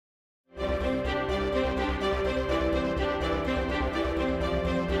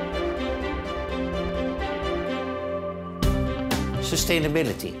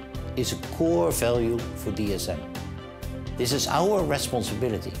Sustainability is a core value for DSM. This is our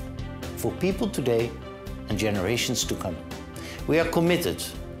responsibility for people today and generations to come. We are committed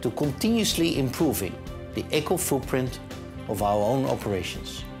to continuously improving the eco-footprint of our own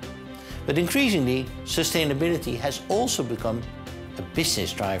operations. But increasingly, sustainability has also become a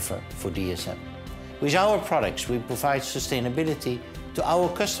business driver for DSM. With our products, we provide sustainability to our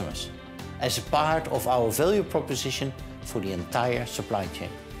customers as a part of our value proposition for the entire supply chain.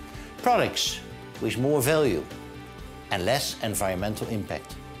 Products with more value and less environmental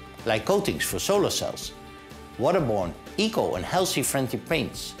impact, like coatings for solar cells, waterborne, eco and healthy-friendly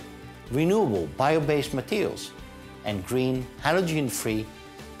paints, renewable bio-based materials, and green, halogen-free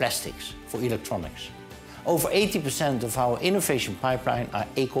plastics for electronics. Over 80% of our innovation pipeline are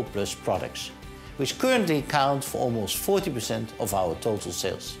Eco Plus products, which currently account for almost 40% of our total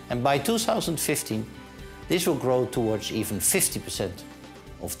sales. And by 2015, this will grow towards even 50%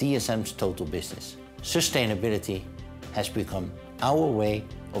 of DSM's total business. Sustainability has become our way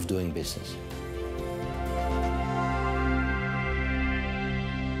of doing business.